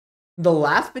The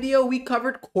last video, we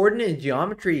covered coordinate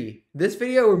geometry. This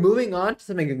video, we're moving on to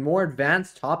some more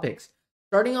advanced topics,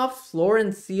 starting off floor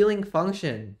and ceiling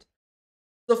functions.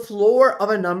 The floor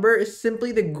of a number is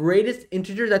simply the greatest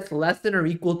integer that's less than or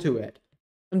equal to it.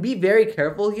 And be very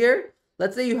careful here.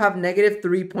 Let's say you have negative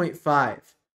 3.5.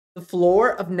 The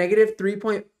floor of negative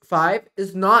 3.5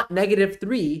 is not negative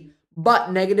 3,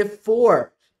 but negative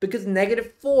 4, because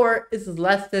negative 4 is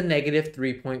less than negative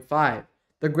 3.5.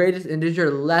 The greatest integer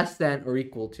less than or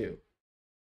equal to.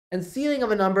 And ceiling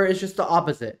of a number is just the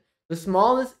opposite. The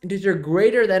smallest integer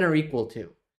greater than or equal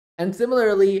to. And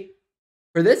similarly,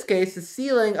 for this case, the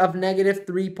ceiling of negative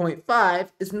 3.5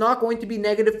 is not going to be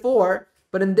negative 4,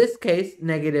 but in this case,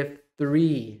 negative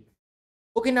 3.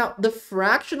 Okay, now the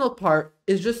fractional part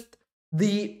is just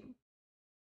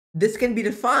this can be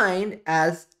defined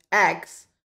as x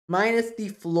minus the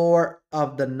floor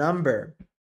of the number.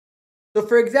 So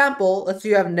for example, let's say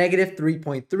you have negative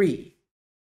 3.3.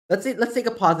 Let's take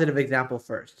a positive example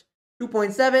first.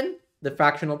 2.7, the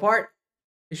fractional part,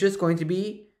 is just going to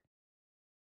be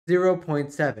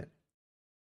 0.7.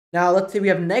 Now let's say we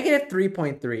have negative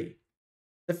 3.3.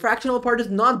 The fractional part is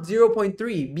not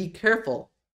 0.3. Be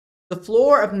careful. The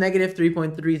floor of negative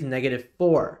 3.3 is negative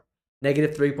 4.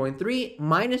 Negative 3.3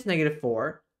 minus negative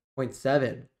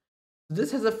 4.7. So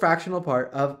this has a fractional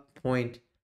part of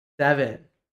 0.7.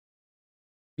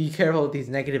 Be careful with these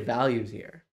negative values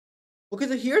here. Okay,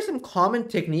 so here are some common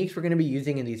techniques we're going to be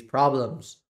using in these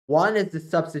problems. One is the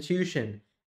substitution.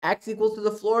 X equals to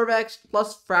the floor of x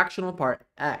plus fractional part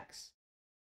x.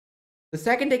 The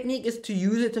second technique is to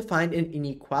use it to find an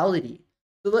inequality.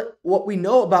 So what we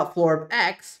know about floor of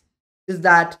x is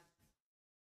that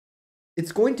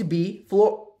it's going to be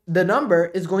the number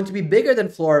is going to be bigger than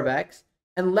floor of x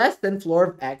and less than floor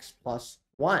of x plus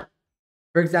 1.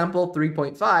 For example,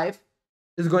 3.5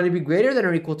 is going to be greater than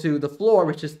or equal to the floor,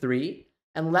 which is 3,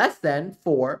 and less than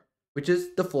 4, which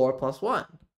is the floor plus 1.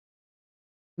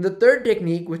 And the third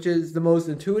technique, which is the most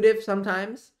intuitive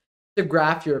sometimes, is to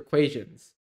graph your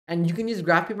equations. And you can use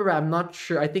graph paper, but I'm not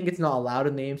sure. I think it's not allowed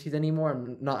in the AMCs anymore.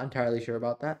 I'm not entirely sure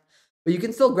about that. But you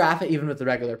can still graph it even with the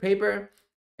regular paper.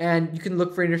 And you can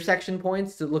look for intersection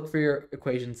points to look for your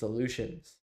equation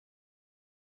solutions.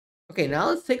 Okay, now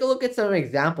let's take a look at some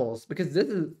examples, because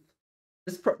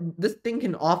this thing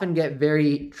can often get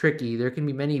very tricky. There can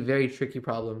be many very tricky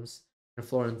problems in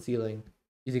floor and ceiling,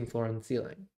 using floor and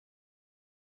ceiling.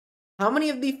 How many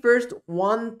of the first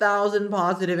 1,000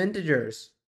 positive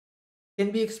integers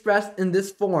can be expressed in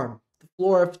this form? The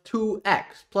floor of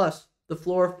 2x plus the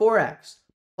floor of 4x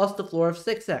plus the floor of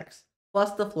 6x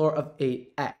plus the floor of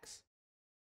 8x.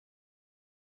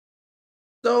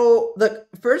 So the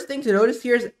first thing to notice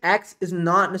here is x is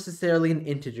not necessarily an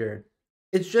integer.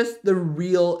 It's just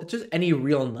any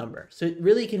real number. So it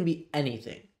really can be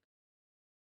anything.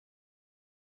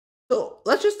 So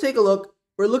let's just take a look.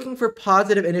 We're looking for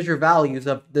positive integer values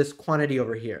of this quantity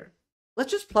over here.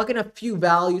 Let's just plug in a few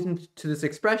values into this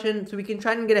expression so we can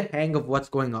try and get a hang of what's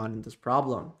going on in this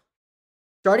problem.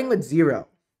 Starting with 0.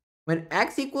 When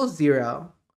x equals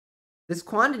 0, this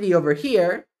quantity over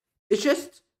here is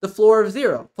just the floor of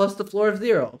 0 plus the floor of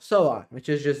 0, so on, which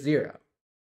is just 0.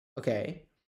 Okay.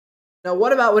 Now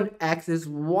what about when x is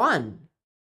 1?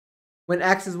 When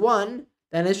x is 1,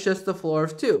 then it's just the floor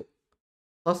of 2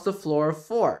 plus the floor of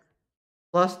 4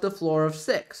 plus the floor of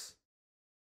 6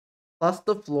 plus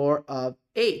the floor of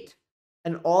 8.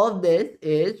 And all of this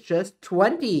is just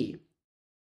 20.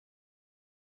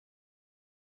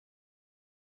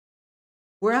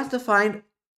 We're asked to find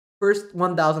first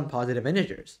 1,000 positive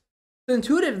integers. So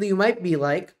intuitively, you might be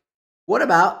like, what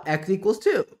about x equals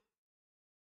 2?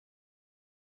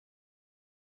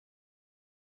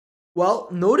 Well,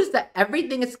 notice that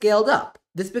everything is scaled up.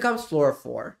 This becomes floor of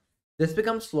 4. This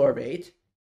becomes floor of 8,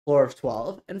 floor of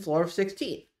 12, and floor of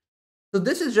 16. So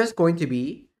this is just going to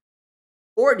be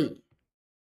 40.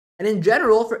 And in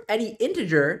general, for any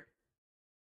integer,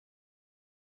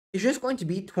 it's just going to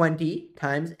be 20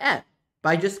 times n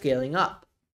by just scaling up.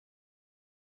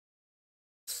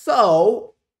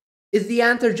 So, is the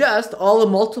answer just all the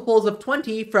multiples of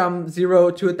 20 from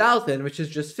 0 to 1,000, which is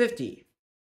just 50?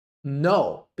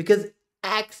 No, because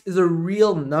x is a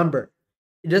real number.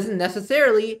 It doesn't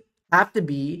necessarily have to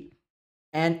be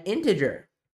an integer.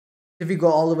 If you go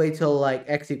all the way till like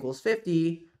x equals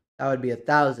 50, that would be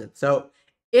 1,000. So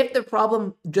if the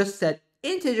problem just said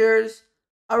integers,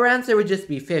 our answer would just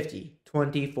be 50,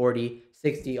 20, 40,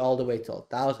 60, all the way till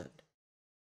 1,000.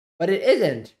 But it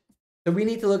isn't. So we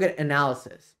need to look at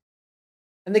analysis.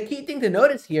 And the key thing to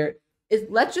notice here is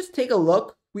let's just take a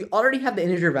look. We already have the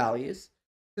integer values.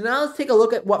 So now let's take a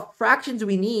look at what fractions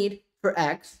we need for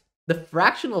x, the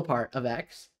fractional part of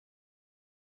x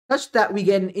such that we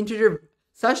get an integer,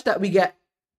 such that we get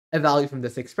a value from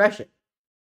this expression.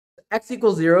 X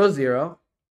equals 0, 0.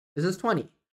 This is 20.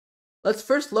 Let's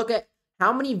first look at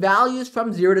how many values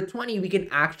from 0 to 20 we can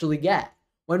actually get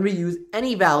when we use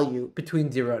any value between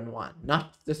 0 and 1,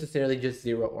 not necessarily just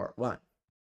 0 or 1.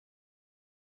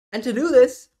 And to do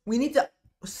this, we need to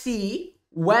see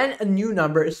when a new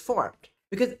number is formed.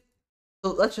 Because,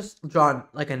 so let's just draw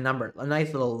like a number, a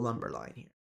nice little number line here.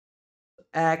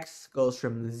 X goes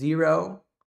from 0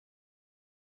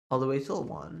 all the way till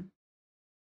 1.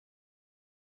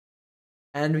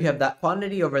 And we have that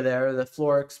quantity over there, the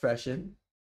floor expression.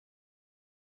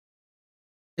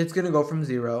 It's going to go from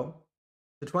 0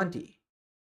 to 20.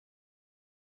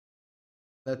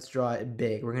 Let's draw it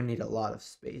big. We're going to need a lot of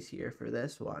space here for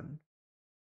this one.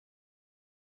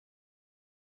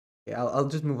 Okay, I'll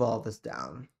just move all of this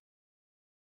down.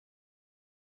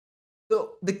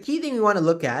 So the key thing we want to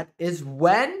look at is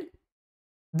when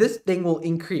this thing will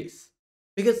increase.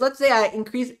 Because let's say I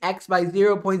increase x by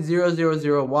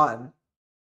 0.0001.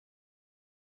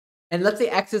 And let's say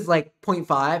x is like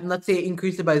 0.5, and let's say I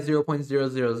increase it by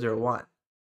 0.0001.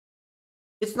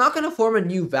 It's not going to form a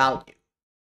new value.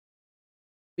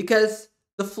 Because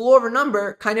the floor of a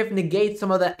number kind of negates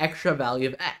some of the extra value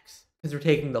of x, because we're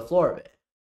taking the floor of it.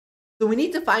 So we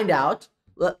need to find out,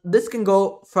 this can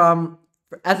go from,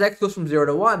 as x goes from 0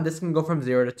 to 1, this can go from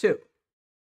 0 to 2.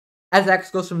 As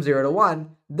x goes from 0 to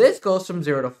 1, this goes from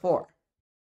 0 to 4.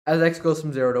 As x goes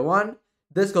from 0 to 1,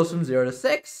 this goes from 0 to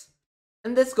 6.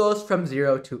 And this goes from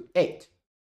 0 to 8.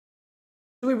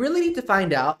 So we really need to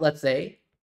find out, let's say,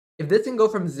 if this can go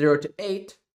from 0 to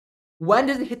 8, when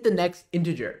does it hit the next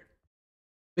integer?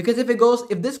 Because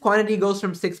if this quantity goes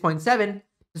from 6.7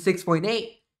 to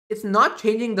 6.8, it's not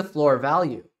changing the floor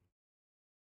value.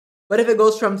 But if it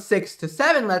goes from 6 to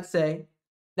 7, let's say,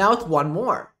 now it's one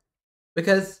more.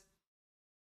 Because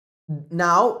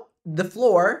now the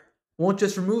floor won't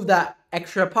just remove that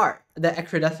extra part, that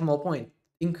extra decimal point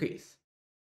increase.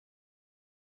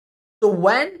 So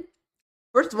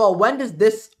first of all, when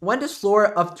does floor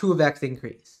of 2 of x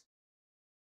increase?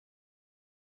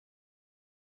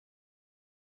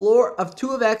 Floor of 2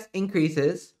 of x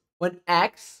increases when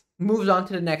x moves on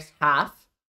to the next half.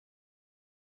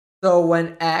 So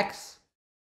when x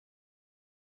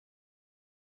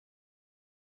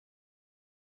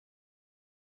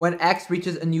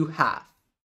reaches a new half.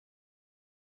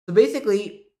 So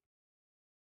basically,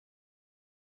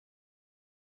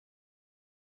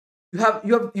 you have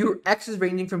your x is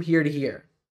ranging from here to here.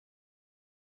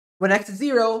 When x is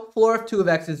 0, floor of 2 of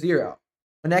x is 0.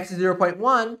 When x is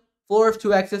 0.1, floor of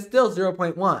 2x is still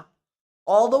 0.1.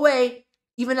 All the way,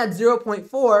 even at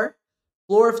 0.4,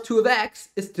 floor of 2 of x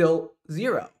is still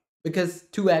 0, because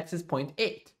 2x is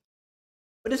 0.8.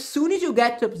 But as soon as you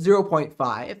get to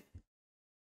 0.5,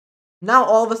 now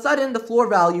all of a sudden the floor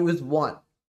value is 1.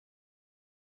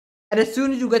 And as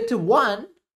soon as you get to 1,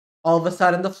 all of a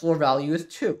sudden the floor value is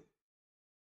 2.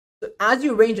 So as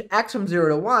you range x from 0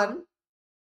 to 1,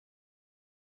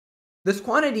 this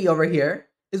quantity over here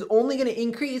is only going to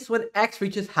increase when x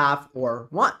reaches half or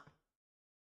 1.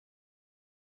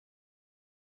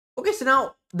 Okay, so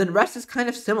now the rest is kind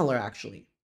of similar actually.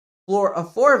 Floor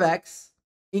of 4 of x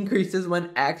increases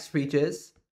when x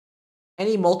reaches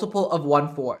any multiple of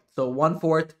 1/4. So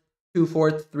 1/4,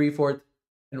 2/4, 3/4,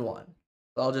 and 1.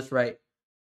 So I'll just write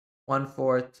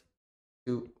 1/4,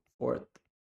 2/4,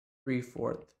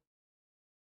 3/4,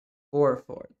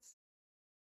 4/4.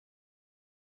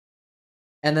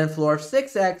 And then floor of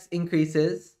 6x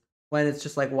increases when it's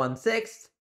just like 1/6,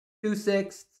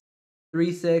 2/6,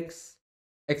 3/6,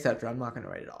 etc. I'm not going to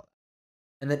write it all.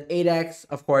 And then 8x,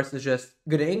 of course, is just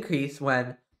going to increase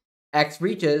when x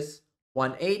reaches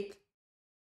 1/8,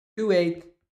 2/8,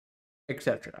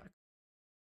 etc.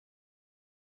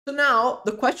 So now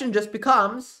the question just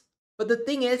becomes, but the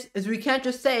thing is we can't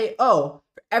just say, oh,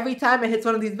 for every time it hits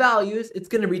one of these values, it's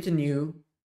going to reach a new,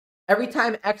 every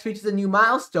time x reaches a new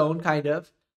milestone, kind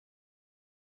of,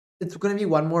 it's going to be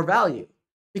one more value.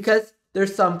 Because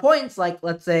there's some points, like,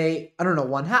 let's say, I don't know,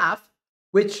 1/2,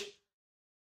 which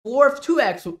floor of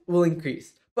 2x will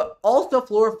increase, but also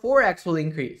floor of 4x will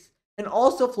increase, and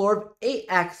also floor of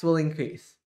 8x will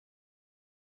increase.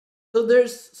 So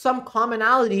there's some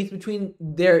commonalities between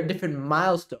their different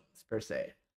milestones, per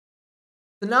se.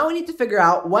 So now we need to figure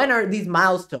out when are these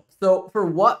milestones. So for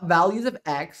what values of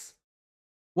x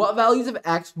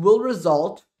will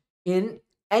result in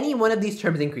any one of these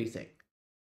terms increasing.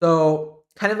 So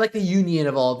kind of like the union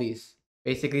of all of these,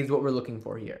 basically, is what we're looking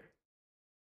for here.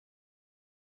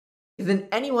 Because in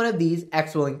any one of these,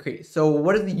 x will increase. So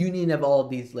what is the union of all of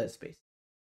these lists, basically?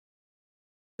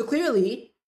 So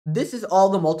clearly, this is all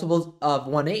the multiples of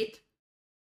 1/8.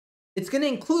 It's going to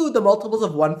include the multiples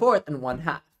of 1/4 and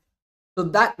 1/2. So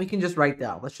that we can just write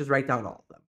down. Let's just write down all of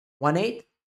them. 1/8,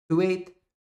 2/8,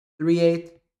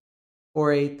 3/8,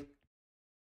 4/8,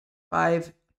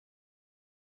 5,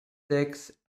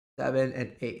 6, 7,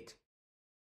 and 8.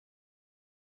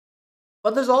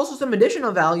 But there's also some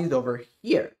additional values over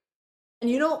here.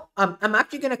 And you know, I'm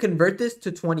actually going to convert this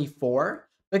to 24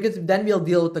 because then we'll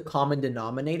deal with the common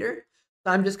denominator.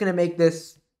 So I'm just going to make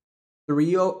this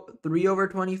 3 over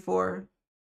 24.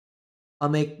 I'll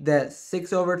make that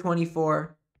 6 over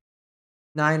 24,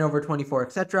 9 over 24,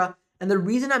 etc. And the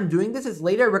reason I'm doing this is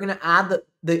later we're going to add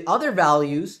the other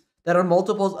values that are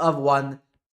multiples of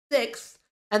 1/6.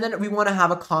 And then we want to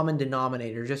have a common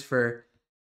denominator just for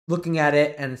looking at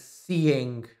it and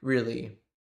seeing really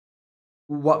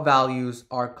what values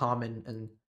are common and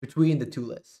between the two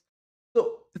lists.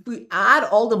 So if we add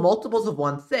all the multiples of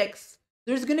 1/6,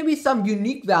 there's going to be some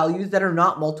unique values that are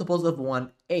not multiples of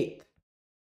 1/8.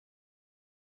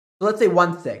 So let's say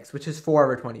 1/6, which is 4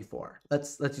 over 24.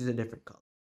 Let's use a different color.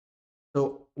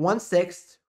 So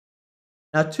 1/6.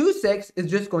 Now 2/6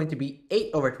 is just going to be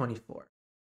 8 over 24.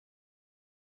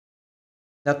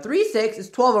 Now 3/6 is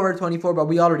 12 over 24, but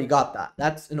we already got that.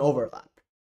 That's an overlap.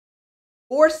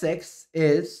 4/6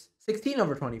 is 16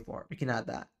 over 24. We can add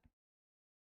that.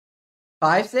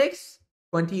 5/6,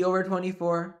 20 over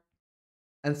 24.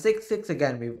 And 6/6,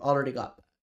 again, we've already got that.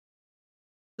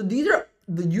 So these are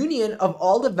the union of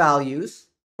all the values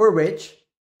for which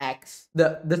x,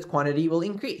 this quantity, will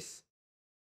increase.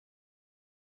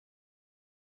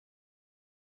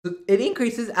 So it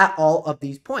increases at all of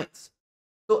these points.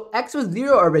 So x was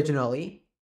 0 originally.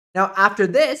 Now after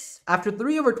this, after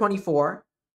 3 over 24,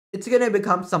 it's going to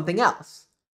become something else.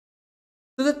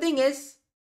 So the thing is,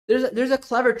 there's a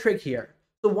clever trick here.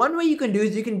 So one way you can do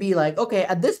is you can be like, okay,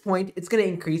 at this point, it's going to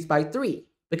increase by 3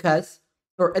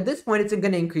 or at this point, it's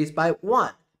going to increase by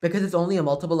 1 because it's only a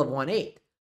multiple of 1/8.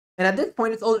 And at this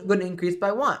point, it's only going to increase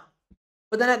by 1.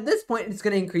 But then at this point, it's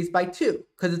going to increase by 2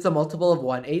 because it's a multiple of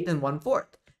 1/8 and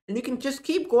 1/4. And you can just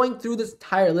keep going through this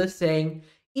entire list saying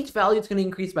each value is going to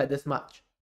increase by this much.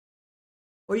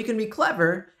 Or you can be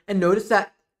clever and notice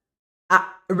that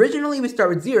originally we start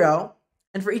with 0.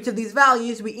 And for each of these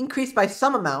values, we increase by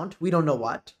some amount. We don't know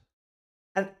what.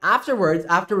 And afterwards,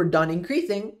 after we're done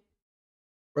increasing,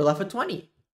 we're left with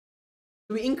 20.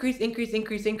 So we increase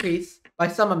by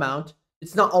some amount.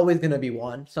 It's not always going to be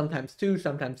 1. Sometimes 2,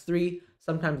 sometimes 3,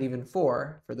 sometimes even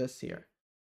 4 for this here.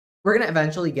 We're going to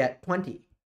eventually get 20.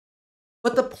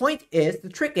 But the point is, the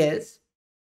trick is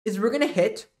we're going to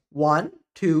hit 1,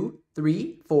 2,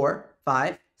 3, 4,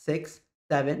 5, 6,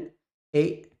 7,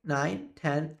 8, 9,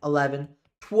 10, 11,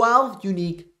 12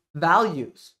 unique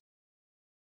values.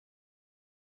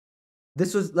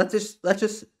 This was, let's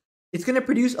just, it's going to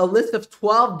produce a list of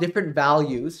 12 different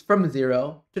values from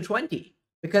 0 to 20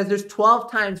 because there's 12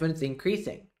 times when it's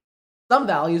increasing. Some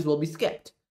values will be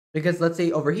skipped because let's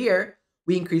say over here,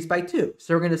 we increase by 2.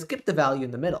 So we're going to skip the value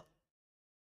in the middle.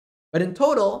 But in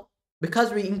total,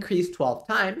 because we increase 12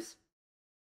 times,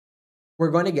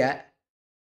 we're going to get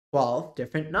 12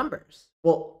 different numbers.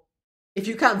 Well, if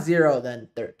you count 0, then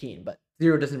 13, but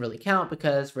 0 doesn't really count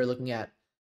because we're looking at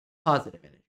positive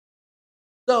integers.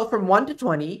 So from 1 to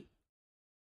 20,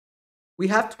 we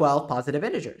have 12 positive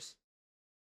integers.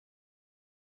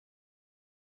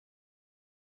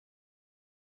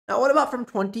 Now, what about from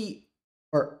 20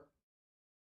 or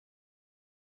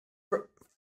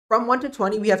from 1 to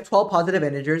 20, we have 12 positive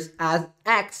integers as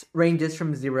x ranges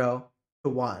from 0 to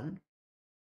 1.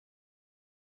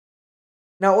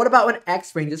 Now, what about when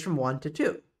x ranges from 1 to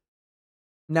 2?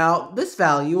 Now, this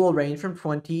value will range from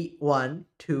 21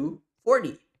 to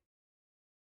 40.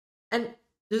 And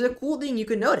there's a cool thing you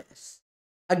can notice.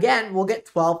 Again, we'll get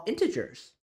 12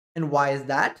 integers. And why is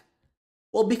that?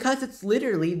 Well, because it's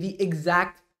literally the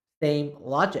exact same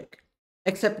logic.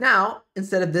 Except now,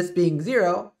 instead of this being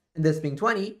 0 and this being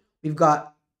 20, we've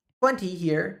got 20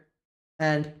 here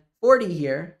and 40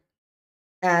 here.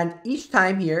 And each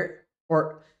time here,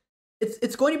 or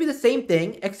it's going to be the same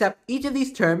thing, except each of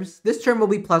these terms, this term will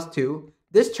be plus 2,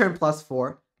 this term plus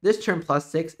 4, this term plus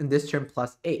 6, and this term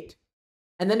plus 8.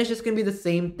 And then it's just going to be the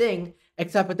same thing,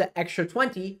 except with the extra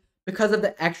 20 because of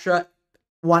the extra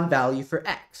 1 value for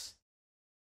x.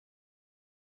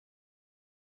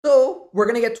 So we're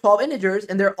going to get 12 integers,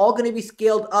 and they're all going to be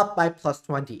scaled up by plus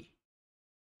 20.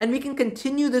 And we can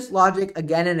continue this logic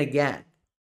again and again,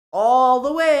 all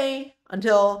the way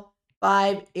until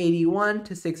 581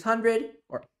 to 600,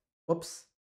 or whoops,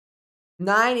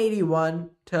 981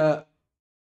 to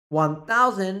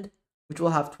 1000, which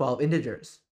will have 12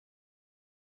 integers.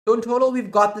 So in total,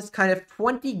 we've got this kind of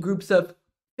 50 groups of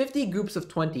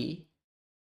 20.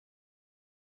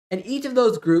 And each of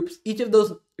those groups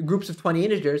of 20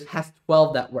 integers has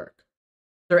 12 that work.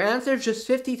 Their answer is just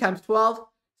 50 times 12,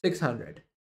 600.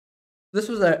 This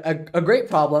was a great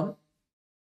problem.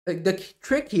 The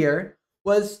trick here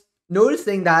was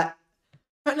noticing that,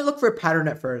 trying to look for a pattern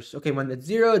at first. Okay, when it's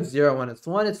 0, it's 0. When it's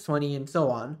 1, it's 20, and so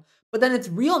on. But then it's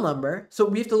real number, so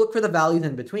we have to look for the values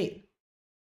in between.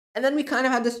 And then we kind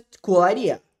of had this cool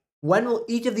idea. When will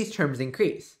each of these terms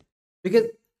increase? Because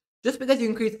just because you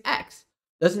increase x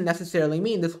doesn't necessarily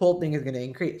mean this whole thing is going to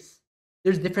increase.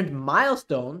 There's different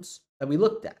milestones that we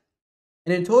looked at.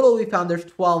 And in total, we found there's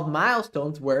 12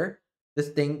 milestones where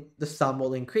the sum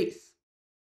will increase.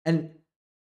 And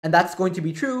that's going to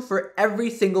be true for every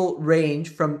single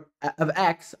range of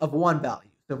x of one value.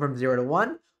 So from 0 to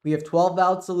 1, we have 12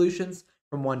 valid solutions.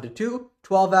 From 1 to 2,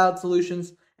 12 valid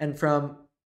solutions. And from,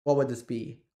 what would this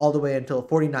be? All the way until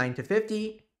 49 to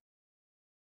 50,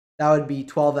 that would be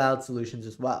 12 valid solutions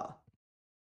as well.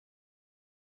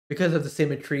 Because of the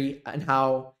symmetry and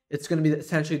how it's going to be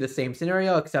essentially the same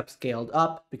scenario except scaled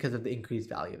up because of the increased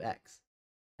value of x.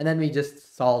 And then we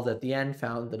just solved at the end,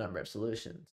 found the number of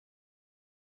solutions.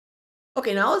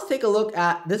 Okay, now let's take a look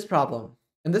at this problem.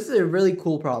 And this is a really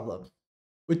cool problem,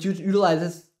 which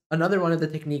utilizes another one of the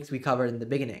techniques we covered in the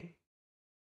beginning.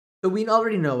 So we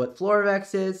already know what floor of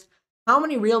x is. How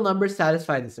many real numbers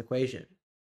satisfy this equation?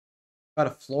 Got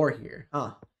a floor here,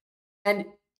 huh? And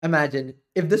imagine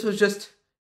if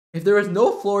there was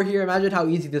no floor here, imagine how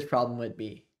easy this problem would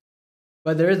be.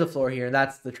 But there is a floor here, and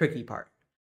that's the tricky part.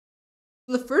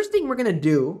 So the first thing we're going to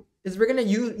do is we're going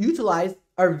to utilize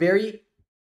our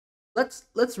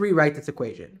let's rewrite this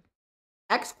equation.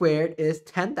 X squared is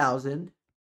 10,000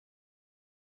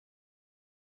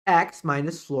 x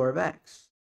minus floor of x.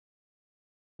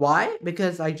 Why?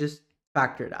 Because I just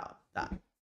factored out that.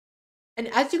 And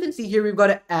as you can see here, we've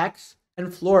got an x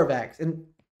and floor of x, and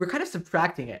we're kind of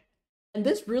subtracting it. And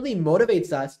this really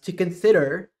motivates us to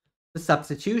consider the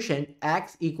substitution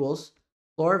x equals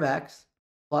floor of x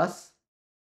plus,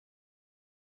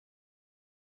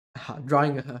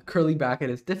 drawing a curly bracket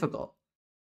is difficult,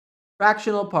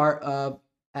 fractional part of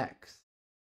x.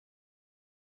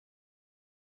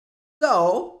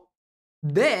 So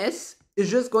this is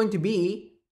just going to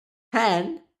be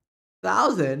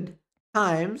 10,000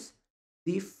 times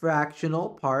the fractional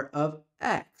part of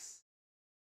x.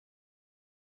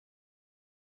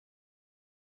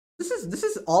 This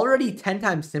is already 10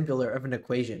 times simpler of an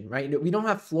equation, right? We don't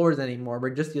have floors anymore. We're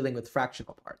just dealing with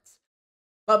fractional parts.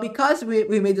 But because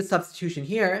we made the substitution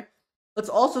here, let's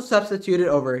also substitute it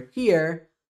over here,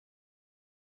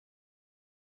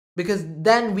 because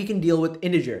then we can deal with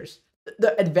integers.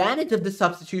 The advantage of this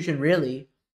substitution really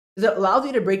is it allows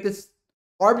you to break this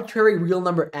arbitrary real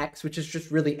number x, which is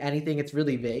just really anything, it's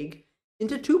really vague,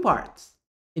 into two parts.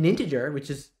 An integer, which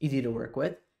is easy to work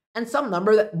with, and some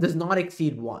number that does not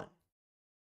exceed 1.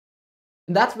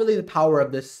 And that's really the power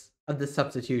of this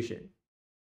substitution.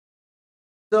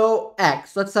 So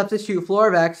x, let's substitute floor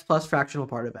of x plus fractional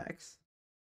part of x.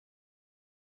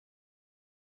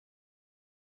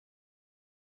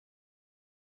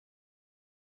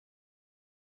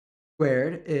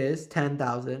 Squared is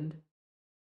 10,000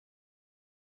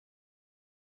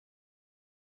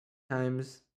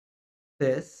 times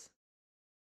this.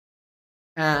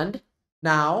 And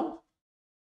now,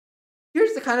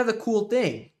 here's the kind of the cool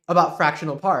thing about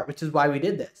fractional part, which is why we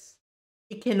did this.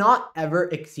 It cannot ever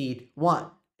exceed 1.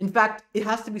 In fact, it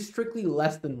has to be strictly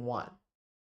less than 1.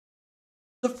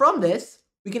 So from this,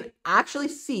 we can actually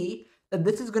see that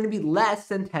this is going to be less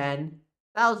than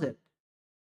 10,000.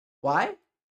 Why?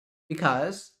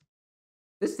 Because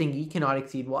this thingy cannot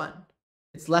exceed 1.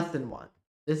 It's less than 1.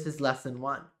 This is less than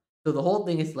 1. So the whole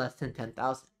thing is less than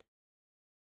 10,000.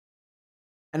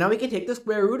 And now we can take the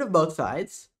square root of both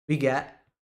sides. We get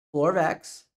floor of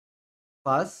x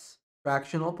plus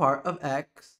fractional part of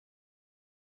x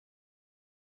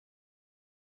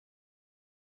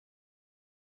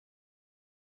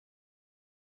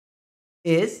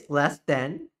is less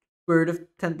than square root of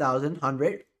 10,000,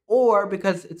 100, or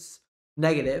because it's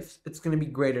negative, it's going to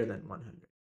be greater than 100.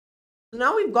 So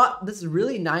now we've got this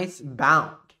really nice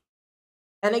bound.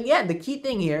 And again, the key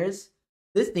thing here is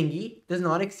this thingy does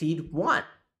not exceed 1.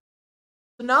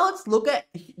 So now let's look at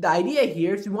the idea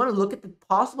here is we want to look at the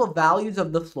possible values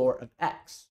of the floor of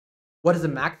x. What is a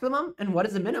maximum and what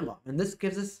is a minimum? And this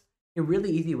gives us a really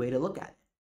easy way to look at it.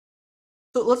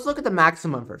 So let's look at the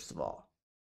maximum first of all.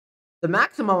 The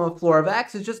maximum of floor of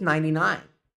x is just 99.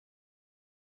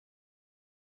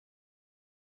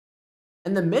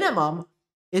 And the minimum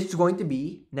is going to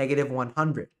be negative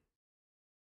 100.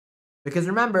 Because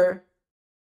remember,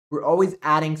 we're always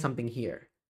adding something here.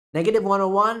 Negative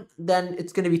 101, then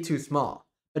it's going to be too small.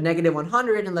 But negative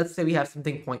 100, and let's say we have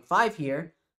something 0.5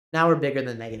 here, now we're bigger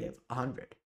than negative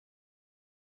 100.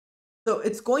 So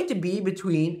it's going to be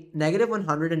between negative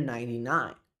 100 and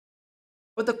 99.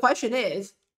 But the question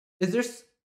is there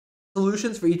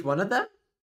solutions for each one of them?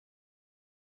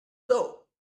 So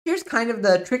here's kind of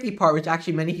the tricky part, which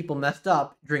actually many people messed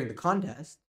up during the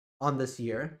contest on this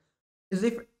year,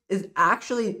 is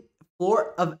actually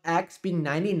floor of x being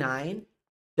 99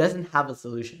 doesn't have a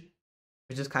solution,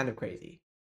 which is kind of crazy.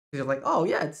 Because you're like, oh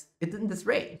yeah, it's in this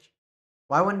range.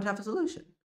 Why wouldn't it have a solution?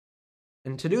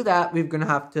 And to do that, we're going to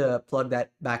have to plug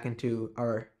that back into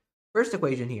our first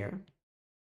equation here.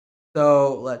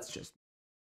 So let's just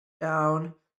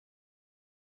down.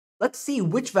 Let's see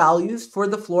which values for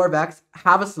the floor of x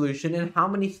have a solution and how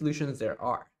many solutions there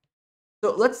are.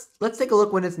 So let's take a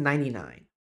look when it's 99.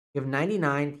 We have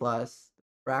 99 plus the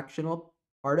fractional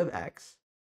part of x.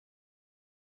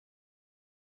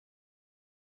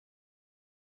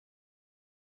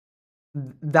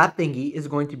 That thingy is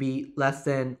going to be less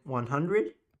than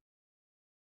 100.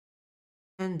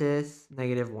 And this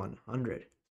negative 100.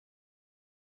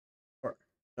 Or,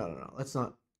 no, let's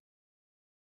not.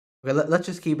 Okay, let's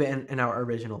just keep it in our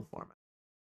original format.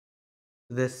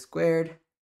 This squared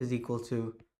is equal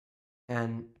to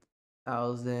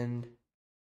 10,000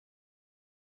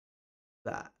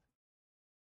 that.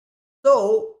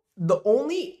 So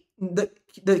the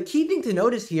key thing to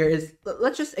notice here is,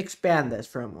 let's just expand this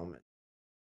for a moment.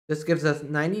 This gives us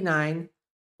 99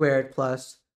 squared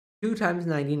plus 2 times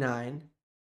 99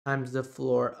 times the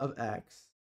floor of x.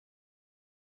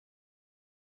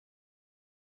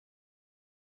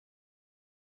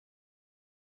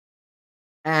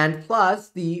 And plus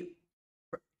the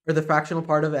fractional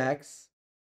part of x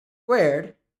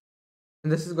squared.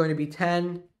 And this is going to be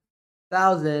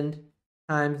 10,000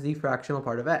 times the fractional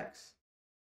part of x.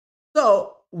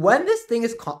 So when this thing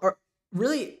is, or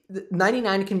really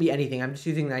 99 can be anything. I'm just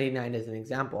using 99 as an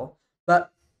example.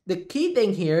 But the key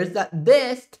thing here is that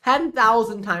this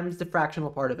 10,000 times the fractional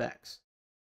part of x.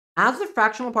 As the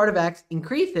fractional part of x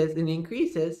increases and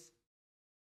increases,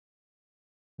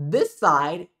 this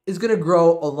side is going to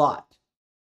grow a lot.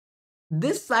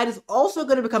 This side is also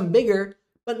going to become bigger,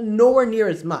 but nowhere near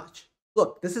as much.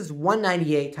 Look, this is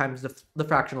 198 times the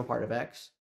fractional part of x.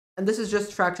 And this is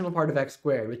just fractional part of x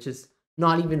squared, which is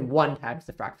not even 1 times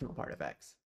the fractional part of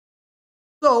x.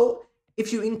 So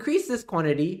if you increase this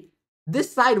quantity,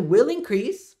 this side will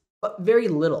increase, but very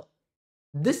little.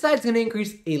 This side's going to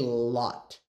increase a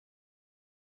lot.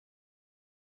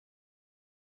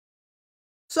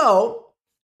 So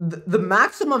the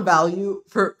maximum value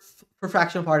for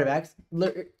fractional part of x,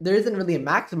 there isn't really a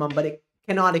maximum, but it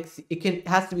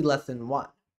has to be less than 1.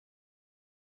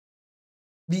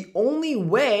 The only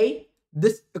way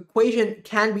this equation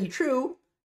can be true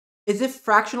is if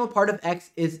fractional part of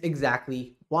x is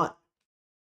exactly 1.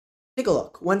 Take a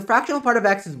look. When fractional part of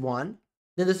x is 1,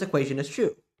 then this equation is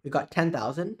true. We got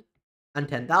 10,000 and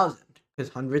 10,000,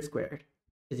 because 100 squared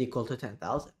is equal to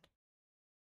 10,000.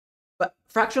 But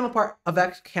fractional part of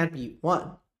x can't be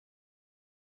 1.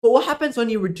 But what happens when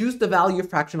you reduce the value of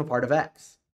fractional part of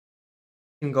x?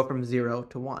 It can go from 0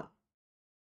 to 1.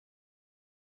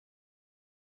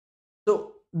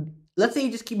 So let's say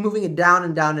you just keep moving it down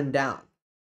and down and down.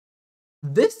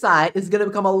 This side is going to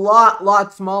become a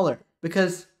lot smaller,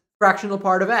 because fractional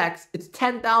part of x, it's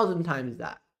 10,000 times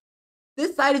that.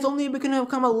 This side is only going to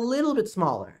become a little bit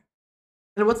smaller.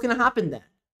 And what's going to happen then?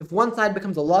 If one side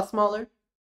becomes a lot smaller,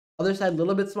 other side a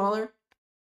little bit smaller,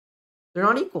 they're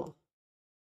not equal.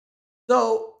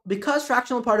 So because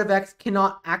fractional part of x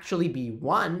cannot actually be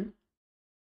 1,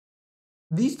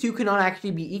 these two cannot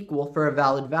actually be equal for a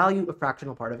valid value of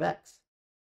fractional part of x.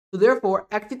 So therefore,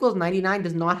 x equals 99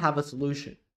 does not have a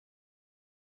solution.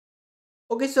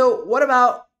 Okay, so what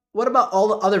about all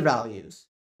the other values?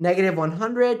 Negative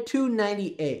 100 to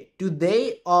 98. Do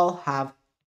they all have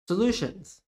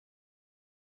solutions?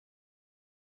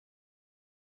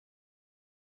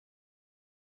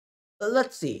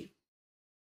 Let's see.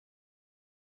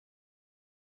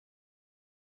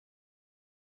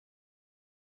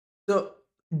 So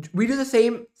we do the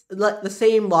same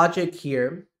logic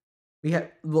here.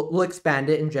 We'll expand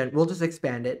it in general. We'll just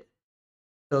expand it.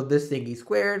 So this thingy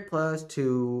squared plus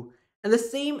 2. And the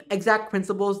same exact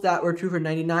principles that were true for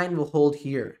 99 will hold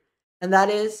here. And that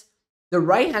is, the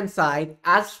right-hand side,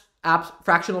 as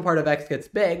fractional part of x gets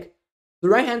big, the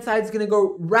right-hand side is going to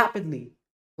go rapidly.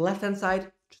 The left-hand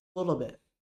side, just a little bit.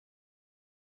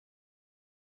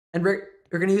 And we're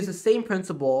going to use the same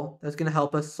principle that's going to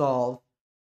help us solve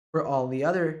for all the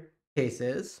other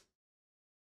cases.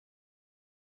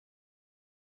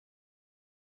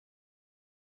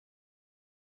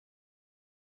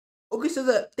 Okay, so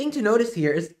the thing to notice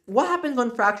here is what happens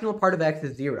when fractional part of x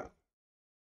is 0?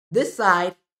 This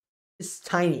side is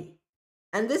tiny.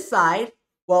 And this side,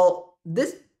 well,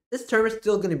 this term is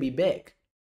still going to be big.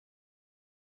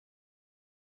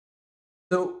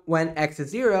 So when x is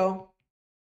 0,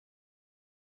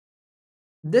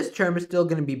 this term is still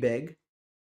going to be big,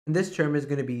 and this term is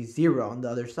going to be 0 on the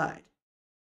other side.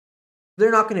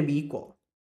 They're not going to be equal.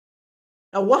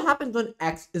 Now, what happens when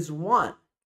x is 1?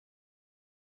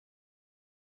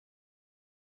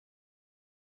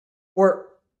 Or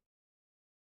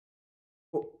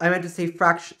I meant to say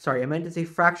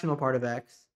fractional part of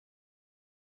x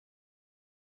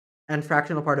and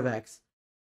fractional part of x.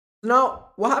 So now,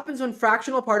 what happens when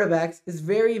fractional part of x is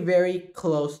very, very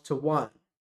close to 1?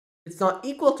 It's not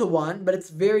equal to 1, but it's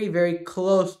very, very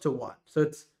close to 1. So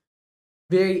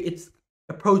it's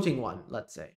approaching 1,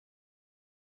 let's say.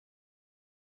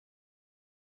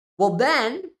 Well,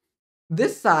 then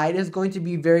this side is going to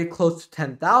be very close to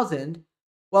 10,000,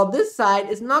 while this side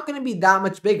is not going to be that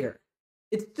much bigger.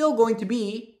 It's still going to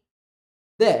be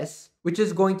this, which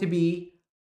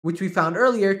we found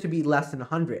earlier to be less than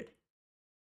 100.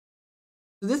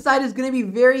 So this side is going to be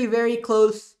very, very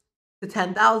close to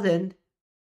 10,000,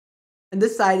 and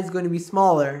this side is going to be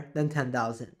smaller than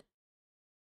 10,000.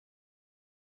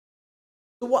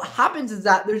 So what happens is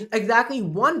that there's exactly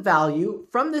one value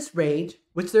from this range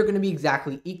which they're going to be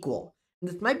exactly equal.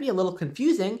 And this might be a little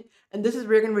confusing, and this is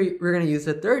where we're going to use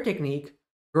the third technique,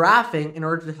 graphing, in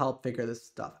order to help figure this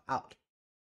stuff out.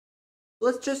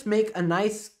 Let's just make a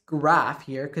nice graph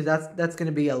here, because that's going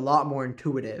to be a lot more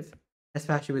intuitive,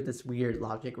 especially with this weird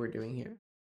logic we're doing here.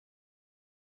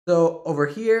 So over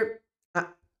here,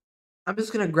 I'm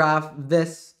just going to graph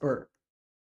this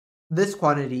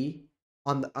quantity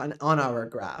on our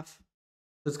graph.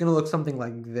 So it's going to look something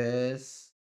like this,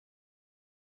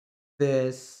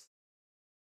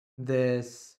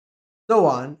 so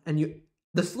on. And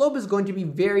the slope is going to be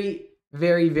very,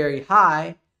 very, very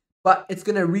high, but it's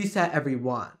going to reset every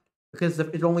one because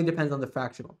it only depends on the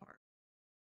fractional part.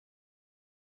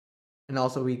 And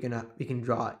also we can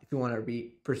draw, if you want to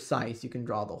be precise, you can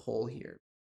draw the hole here.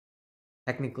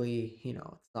 Technically, it's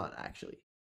not actually.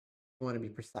 You want to be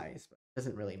precise, but it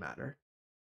doesn't really matter.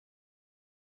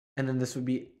 And then this would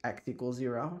be x equals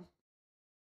 0.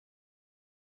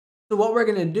 So what we're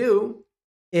going to do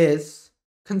is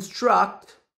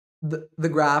construct the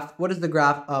graph. What is the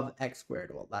graph of x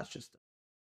squared? Well, that's just a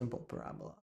simple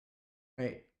parabola,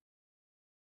 right?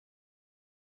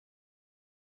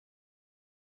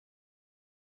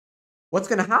 What's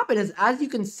going to happen is, as you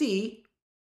can see,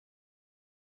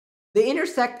 they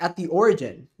intersect at the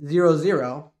origin, 0,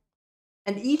 0.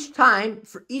 And each time,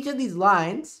 for each of these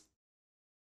lines,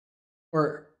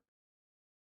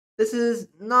 this is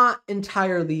not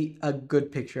entirely a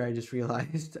good picture, I just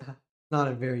realized. Not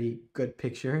a very good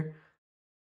picture.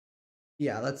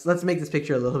 Yeah, let's make this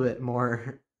picture a little bit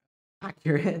more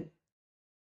accurate.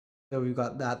 So we've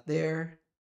got that there.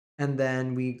 And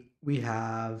then we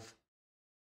have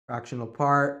fractional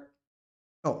part.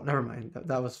 Oh, never mind.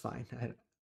 That was fine.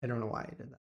 I don't know why I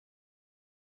did that.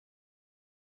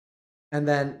 And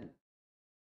then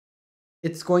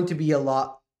it's going to be a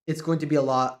lot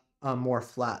more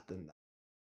flat than that.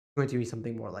 It's going to be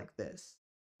something more like this,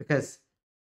 because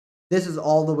this is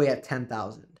all the way at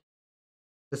 10,000,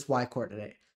 this y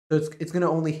coordinate. So it's going to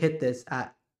only hit this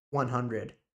at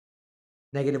 100,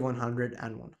 negative 100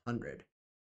 and 100,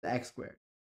 the x squared.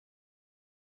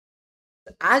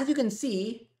 As you can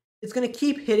see, it's going to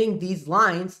keep hitting these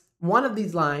lines. One of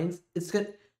these lines,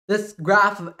 this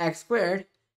graph of x squared,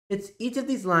 it's each of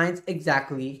these lines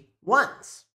exactly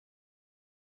once.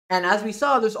 And as we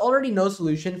saw, there's already no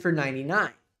solution for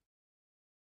 99.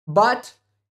 But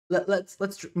let's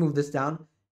move this down.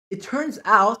 It turns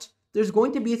out there's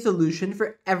going to be a solution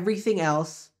for everything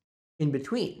else in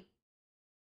between.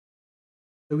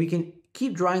 So we can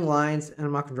keep drawing lines, and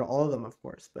I'm not going to draw all of them, of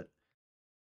course, but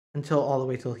until all the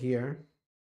way till here.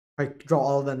 If I draw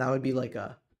all of them, that would be like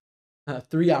a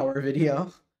 3-hour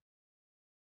video.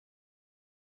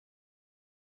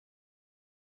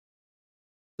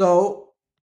 So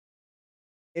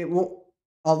it won't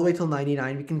all the way till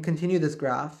 99. We can continue this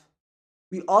graph.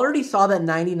 We already saw that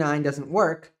 99 doesn't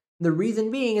work. The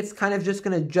reason being, it's kind of just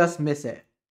going to miss it.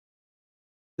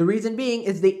 The reason being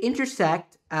is they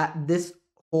intersect at this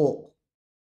hole.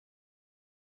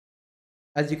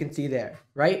 As you can see there,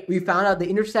 right? We found out they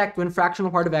intersect when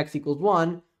fractional part of x equals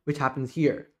 1, which happens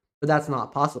here. But that's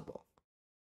not possible.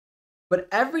 But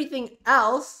everything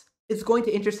else is going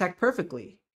to intersect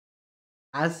perfectly,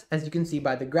 as you can see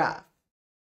by the graph.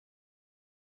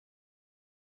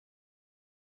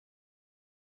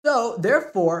 So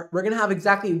therefore, we're going to have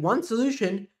exactly one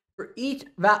solution for each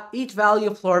value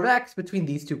of floor of x between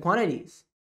these two quantities.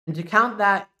 And to count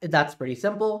that, that's pretty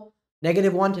simple.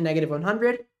 -1 to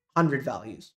 -100, 100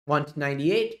 values. 1 to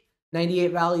 98,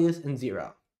 98 values, and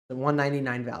 0. So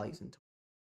 199 values in total.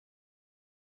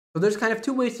 So there's kind of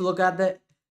two ways to look at that.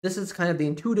 This is kind of the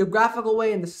intuitive graphical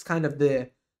way, and this is kind of the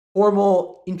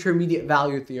formal intermediate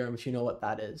value theorem, if you know what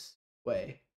that is,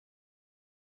 way.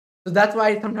 So that's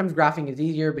why sometimes graphing is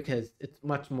easier, because it's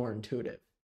much more intuitive.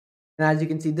 And as you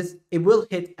can see, it will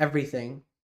hit everything,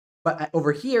 but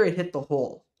over here it hit the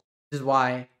hole, which is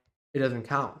why it doesn't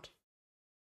count.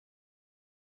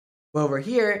 But over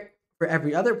here, for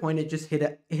every other point,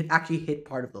 it actually hit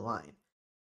part of the line.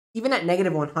 Even at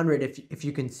 -100, if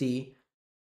you can see,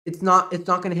 it's not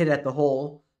going to hit at the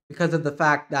hole, because of the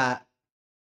fact that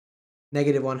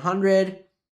 -100,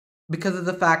 because of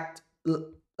the fact,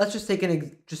 let's just take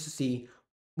just to see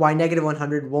why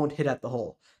 -100 won't hit at the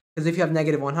hole. Because if you have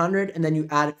 -100 and then you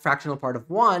add a fractional part of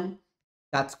 1,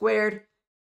 that squared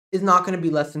is not going to be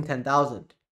less than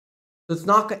 10,000. So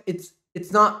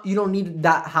it's not, you don't need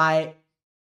that high.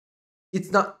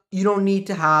 You don't need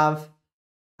to have,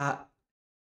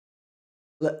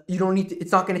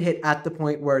 it's not going to hit at the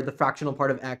point where the fractional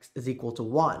part of x is equal to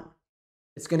 1.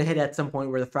 It's going to hit at some point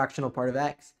where the fractional part of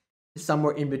x is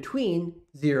somewhere in between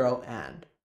 0 and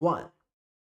 1.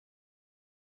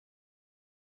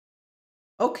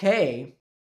 Okay,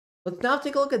 let's now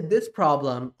take a look at this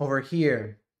problem over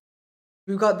here.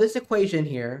 We've got this equation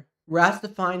here. We're asked to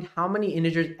find how many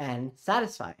integers n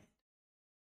satisfy it.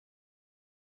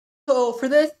 So for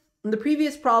this, in the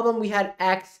previous problem, we had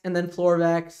x and then floor of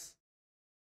x,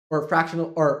 or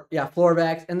floor of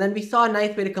x, and then we saw a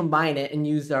nice way to combine it and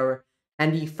use our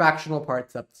handy fractional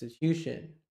part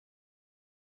substitution.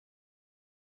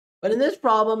 But in this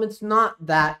problem, it's not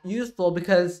that useful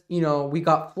because, we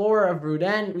got floor of root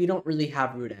n. We don't really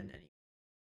have root n anymore.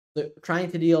 So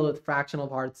trying to deal with fractional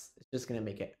parts is just going to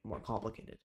make it more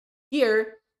complicated. Here,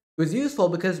 it was useful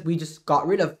because we just got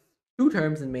rid of two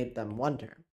terms and made them one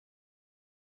term.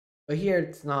 But here,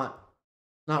 it's not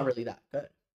really that good.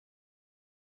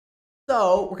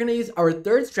 So we're going to use our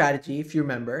third strategy, if you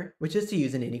remember, which is to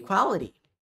use an inequality.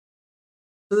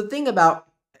 So the thing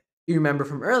about, you remember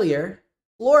from earlier,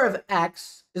 floor of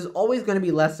x is always going to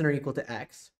be less than or equal to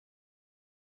x.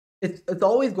 It's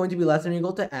always going to be less than or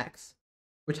equal to x,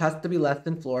 which has to be less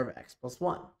than floor of x plus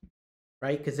 1,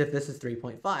 right? Because if this is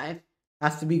 3.5, it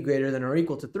has to be greater than or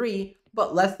equal to 3,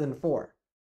 but less than 4.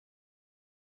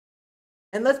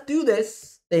 And let's do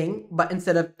this thing, but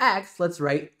instead of x, let's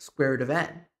write square root of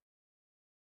n.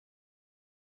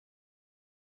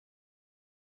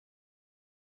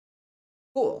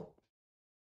 Cool.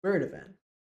 Square root of n.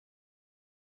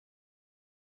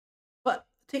 But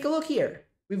take a look here.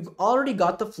 We've already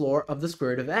got the floor of the square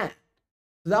root of n.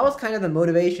 So that was kind of the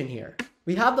motivation here.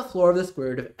 We have the floor of the square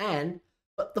root of n,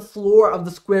 but the floor of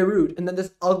the square root, and then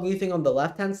this ugly thing on the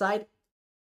left-hand side,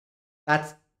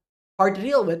 that's hard to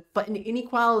deal with, but in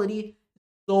inequality,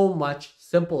 so much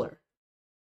simpler.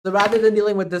 So rather than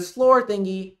dealing with this floor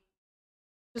thingy,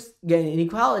 just get an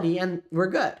inequality and we're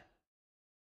good.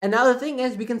 And now the thing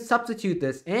is, we can substitute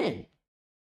this in.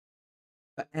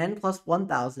 But n plus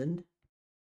 1000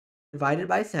 divided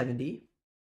by 70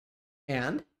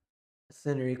 and less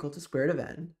than or equal to square root of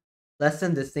n less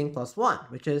than this thing plus 1,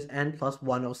 which is n plus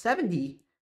 1070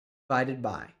 divided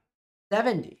by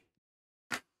 70.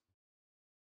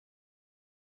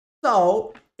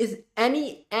 So is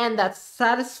any n that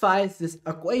satisfies this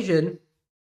equation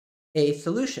a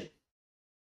solution?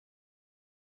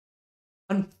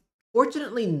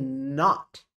 Unfortunately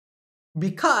not,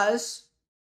 because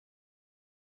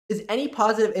is any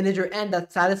positive integer n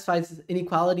that satisfies this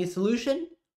inequality solution?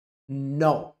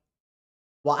 No.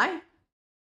 Why?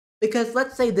 Because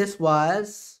let's say this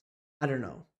was, I don't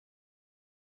know,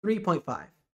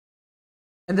 3.5.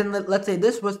 And then let's say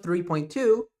this was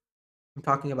 3.2. I'm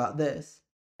talking about this.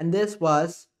 And this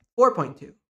was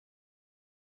 4.2.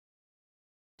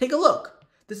 Take a look.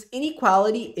 This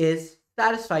inequality is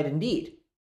satisfied indeed.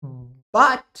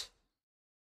 But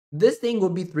this thing will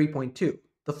be 3.2,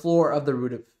 the floor of the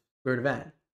root of square root of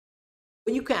n.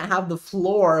 But you can't have the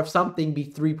floor of something be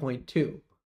 3.2. So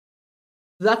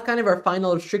that's kind of our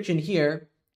final restriction here,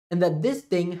 and that this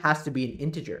thing has to be an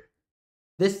integer.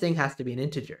 This thing has to be an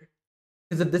integer.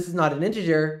 Because if this is not an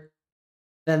integer,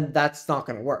 then that's not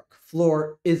going to work.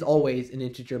 Floor is always an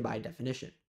integer by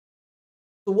definition.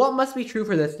 So what must be true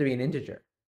for this to be an integer?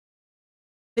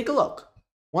 Take a look.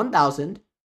 1000.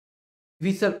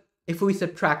 If we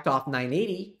subtract off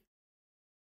 980,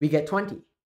 we get 20.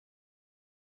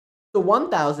 So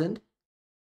 1000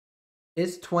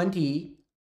 is 20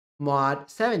 mod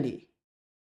 70.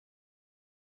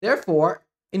 Therefore,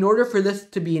 in order for this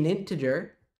to be an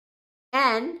integer,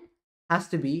 n has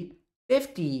to be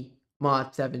 50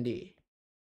 mod 70.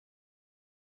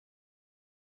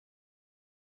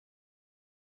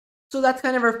 So that's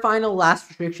kind of our final last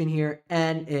restriction here.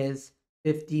 N is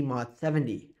 50 mod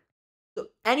 70. So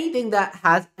anything that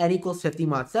has n equals 50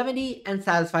 mod 70 and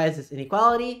satisfies this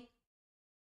inequality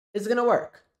is going to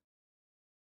work.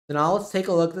 So now let's take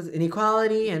a look at this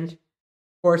inequality. And of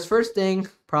course, first thing,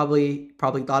 probably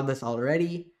thought of this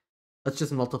already. Let's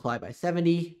just multiply by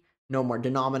 70. No more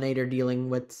denominator dealing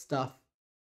with stuff.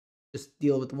 Just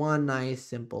deal with one nice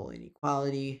simple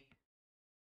inequality.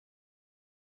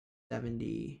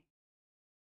 70.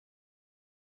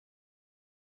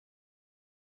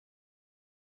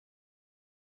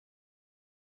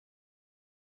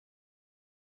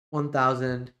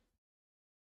 $1,000.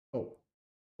 Oh,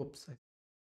 whoops.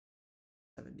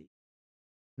 70.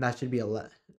 And that should be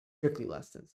strictly less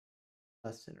than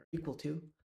or equal to.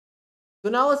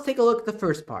 So now let's take a look at the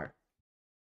first part.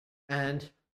 And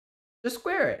just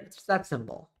square it. It's that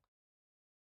simple.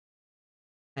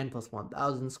 N plus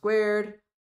 1,000 squared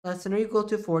less than or equal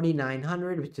to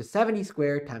 4,900, which is 70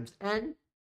 squared times n.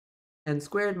 N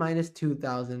squared minus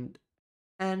 2,000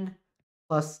 n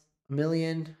plus a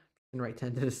million. I can write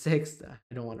 10 to the 6th.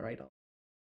 I don't want to write all.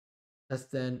 Less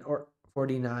than or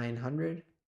 4,900.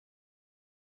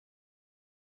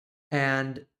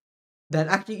 And then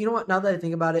actually, you know what? Now that I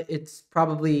think about it, it's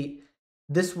probably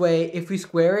this way. If we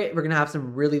square it, we're going to have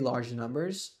some really large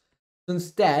numbers. So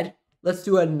instead, let's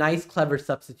do a nice, clever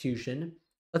substitution.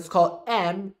 Let's call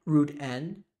m root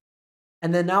n.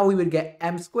 And then now we would get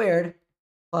m squared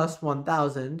plus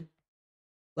 1,000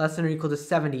 less than or equal to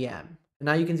 70m. And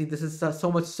now you can see this is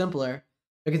so much simpler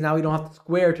because now we don't have to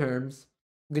square terms.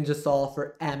 We can just solve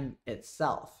for m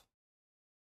itself.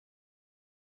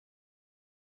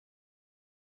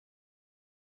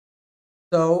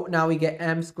 So now we get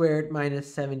m squared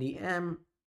minus 70m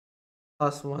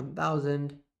plus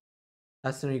 1,000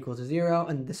 less than or equal to 0.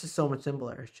 And this is so much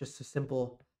simpler. It's just a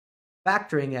simple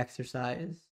factoring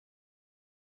exercise.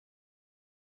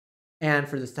 And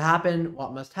for this to happen,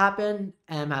 what must happen?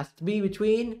 M has to be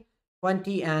between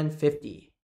 20 and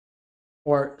 50.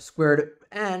 Or square root of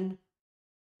n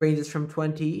ranges from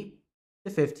 20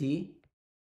 to 50,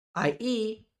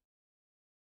 i.e.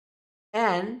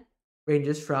 n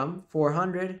ranges from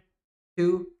 400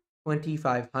 to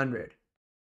 2,500.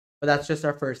 But that's just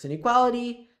our first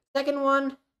inequality. Second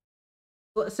one,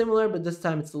 similar, but this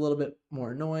time it's a little bit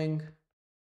more annoying.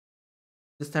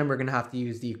 This time we're going to have to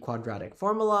use the quadratic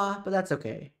formula, but that's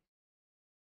okay.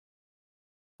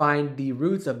 Find the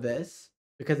roots of this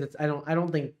because I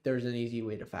don't think there's an easy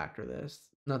way to factor this.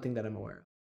 Nothing that I'm aware of.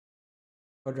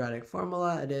 Quadratic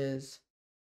formula, it is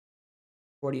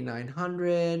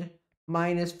 4,900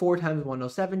 minus 4 times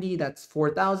 1,070. That's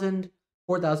 4,000.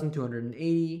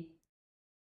 4,280.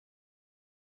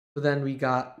 So then we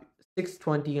got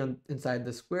 620 inside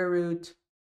the square root.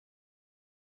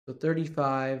 So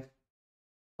 35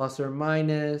 plus or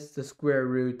minus the square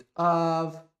root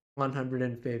of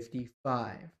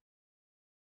 155.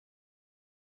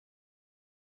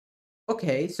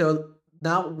 Okay, so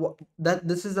now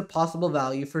this is a possible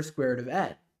value for square root of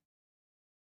n.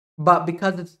 But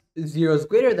because it's 0 is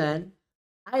greater than,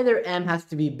 either m has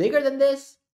to be bigger than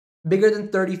this, bigger than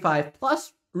 35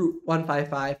 plus root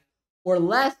 155, or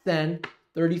less than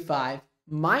 35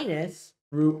 minus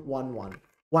root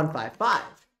 155.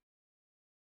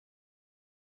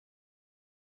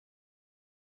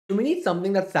 So we need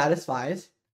something that satisfies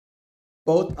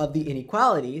both of the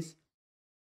inequalities.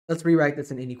 Let's rewrite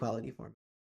this in inequality form.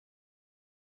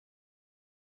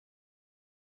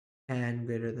 N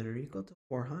greater than or equal to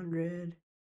 400,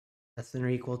 less than or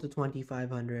equal to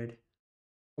 2,500.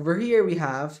 Over here we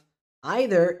have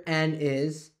either n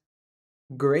is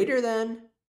greater than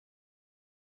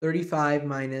 35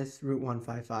 minus root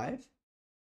 155,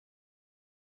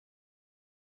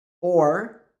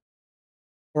 or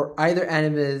either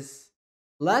n is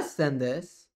less than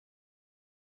this,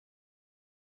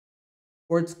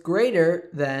 or it's greater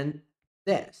than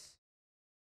this.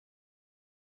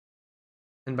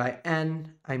 And by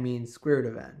n, I mean square root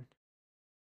of n.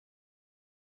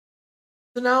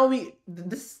 So now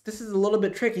this is a little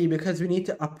bit tricky because we need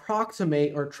to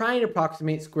approximate or try and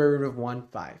approximate square root of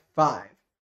 155.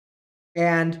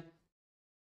 And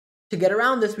to get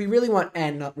around this, we really want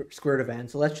n, not square root of n.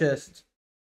 So let's just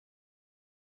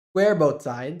square both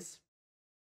sides.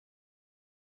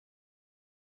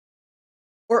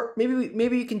 Or maybe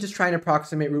we can just try and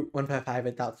approximate root 155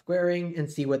 without squaring and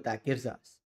see what that gives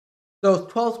us. So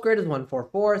 12 squared is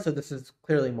 144, so this is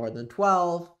clearly more than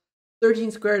 12.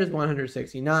 13 squared is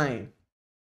 169.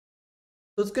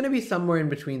 So it's going to be somewhere in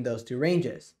between those two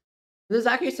ranges. There's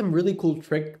actually some really cool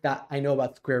trick that I know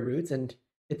about square roots, and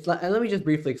let me just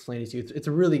briefly explain it to you. It's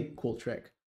a really cool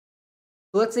trick.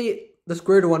 So let's say the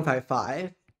square root of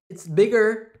 155, it's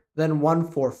bigger than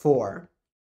 144.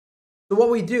 So what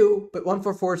we do, but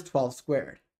 144 is 12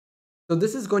 squared. So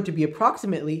this is going to be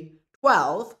approximately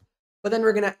 12, but then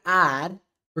we're going to add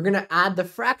the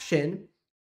fraction.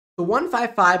 So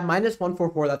 155 minus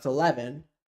 144, that's 11.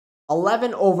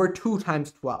 11 over 2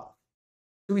 times 12.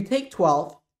 So we take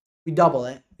 12, we double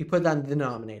it, we put that in the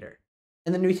denominator.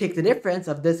 And then we take the difference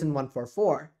of this and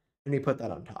 144, and we put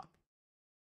that on top.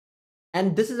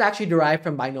 And this is actually derived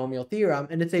from binomial theorem,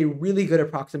 and it's a really good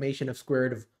approximation of square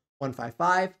root of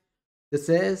 155. This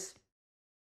is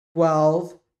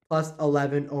 12 plus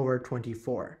 11 over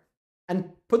 24.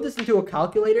 And put this into a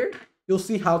calculator, you'll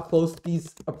see how close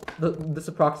this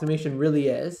approximation really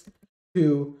is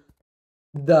to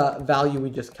the value we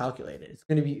just calculated. It's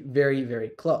going to be very, very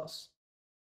close.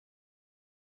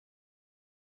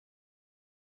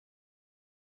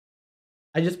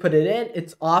 I just put it in.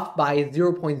 It's off by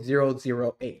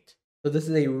 0.008. So this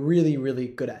is a really, really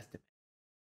good estimate.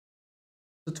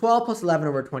 So 12 plus 11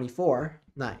 over 24,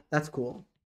 9. That's cool.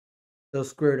 So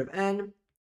square root of n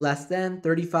less than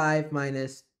 35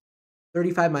 minus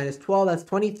 12. That's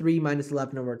 23 minus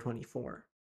 11 over 24.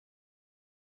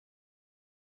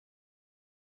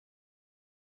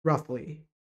 Roughly.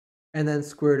 And then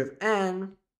square root of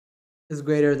n is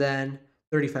greater than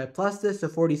 35 plus this, so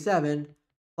 47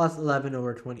 plus 11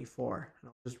 over 24. And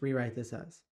I'll just rewrite this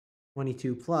as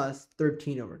 22 plus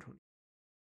 13 over 20.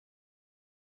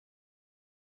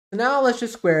 So now let's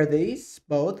just square these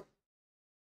both.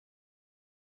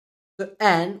 So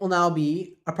n will now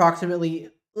be approximately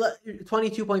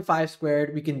 22.5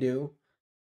 squared. We can do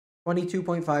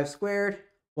 22.5 squared.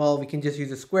 Well, we can just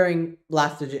use a squaring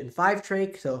last digit in 5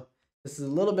 trig. So this is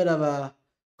a little bit of a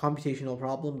computational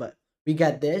problem, but we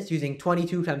get this using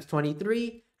 22 times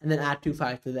 23 and then add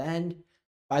 25 to the end.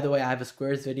 By the way, I have a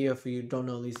squares video if you don't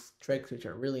know these tricks, which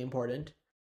are really important.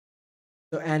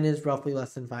 So n is roughly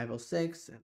less than 506.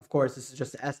 And of course, this is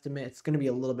just an estimate. It's going to be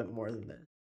a little bit more than this.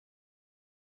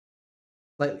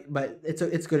 But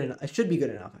it's good enough. It should be good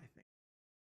enough, I think.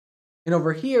 And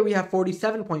over here, we have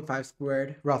 47.5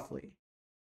 squared, roughly.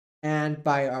 And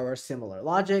by our similar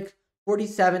logic,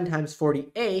 47 times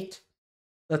 48,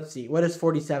 let's see, what is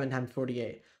 47 times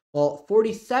 48? Well,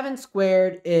 47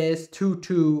 squared is it's going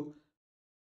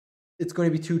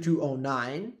to be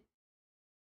 2209.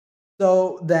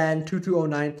 So then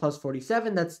 2209 plus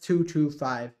 47, that's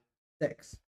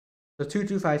 2256. So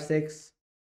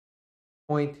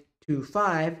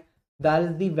 2256.25, that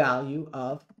is the value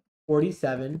of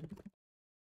 47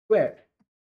 squared.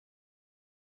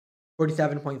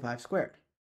 47.5 squared.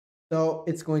 So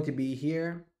it's going to be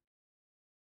here.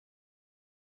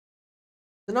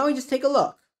 So now we just take a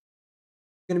look.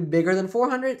 It's going to be bigger than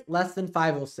 400, less than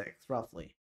 506,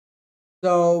 roughly.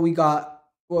 So we got,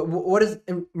 what is,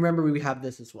 remember we have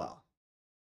this as well.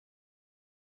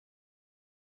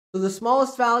 So the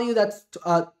smallest value that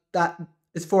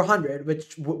is 400,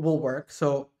 which will work.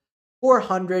 So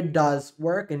 400 does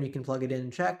work, and we can plug it in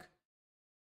and check.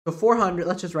 So 400,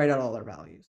 let's just write out all our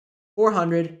values.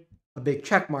 400, a big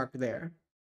check mark there.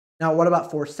 Now, what about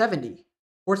 470?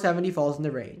 470 falls in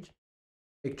the range.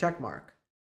 Big check mark.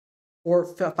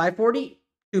 540,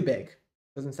 too big.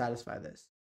 Doesn't satisfy this.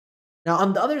 Now,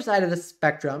 on the other side of the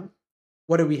spectrum,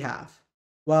 what do we have?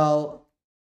 Well,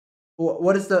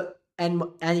 what is the n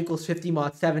equals 50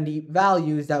 mod 70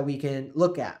 values that we can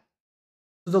look at?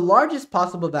 So the largest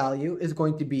possible value is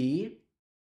going to be,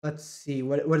 let's see,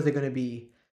 what is it going to be?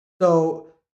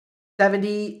 So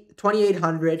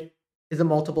 2800 is a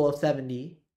multiple of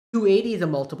 70. 280 is a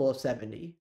multiple of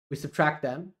 70. We subtract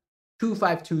them.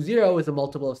 2520 is a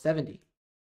multiple of 70.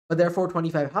 But therefore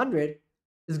 2500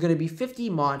 is going to be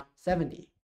 50 mod 70.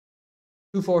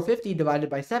 2450 divided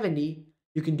by 70,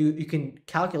 you can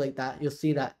calculate that. You'll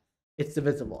see that it's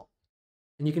divisible.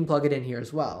 And you can plug it in here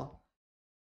as well.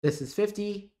 This is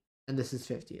 50 and this is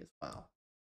 50 as well.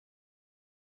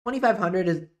 2500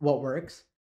 is what works.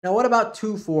 Now what about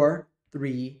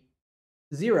 2430?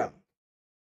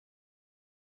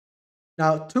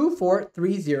 Now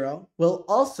 2430 will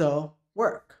also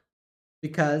work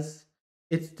because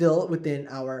it's still within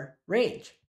our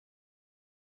range.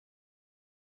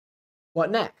 What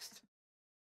next?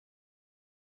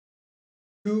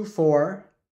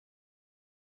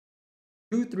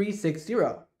 2360,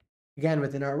 again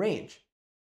within our range.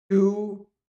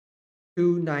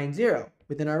 2290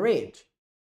 within our range.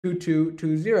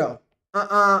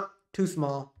 2220. Too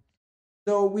small.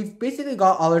 So we've basically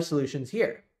got all our solutions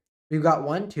here. We've got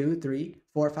 1, 2, 3,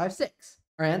 4, 5, 6.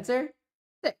 Our answer,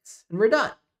 6. And we're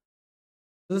done.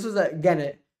 So this was,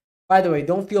 again, by the way,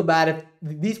 don't feel bad if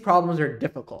these problems are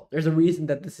difficult. There's a reason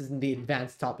that this is in the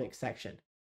advanced topics section.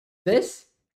 This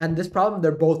and this problem,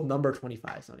 they're both number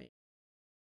 25s on it.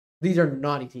 These are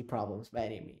not easy problems by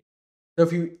any means. So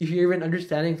if you're even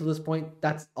understanding to this point,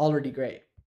 that's already great.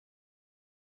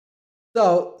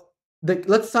 So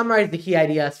let's summarize the key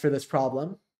ideas for this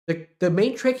problem. The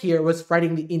main trick here was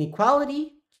writing the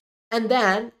inequality, and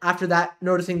then after that,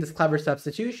 noticing this clever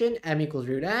substitution, m equals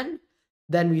root n.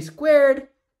 Then we squared,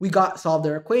 we solved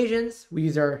our equations. We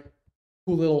use our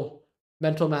cool little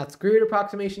mental math square root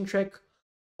approximation trick.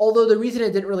 Although the reason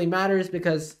it didn't really matter is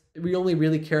because we only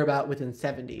really care about within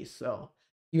 70s. So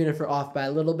even if we're off by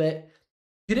a little bit,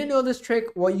 if you didn't know this trick,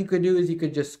 what you could do is you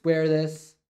could just square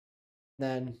this,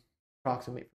 then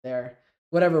approximate from there.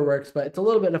 Whatever works, but it's a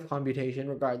little bit of computation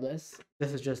regardless.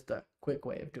 This is just a quick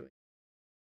way of doing it.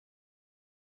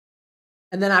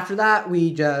 And then after that,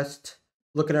 we just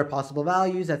look at our possible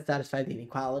values that satisfy the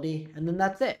inequality, and then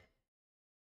that's it.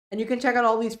 And you can check out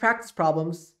all these practice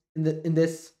problems in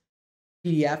this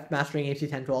PDF, Mastering AMC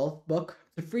 1012 book.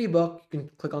 It's a free book. You can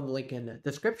click on the link in the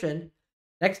description.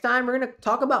 Next time, we're going to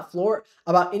talk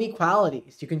about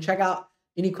inequalities. You can check out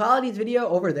inequalities video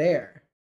over there.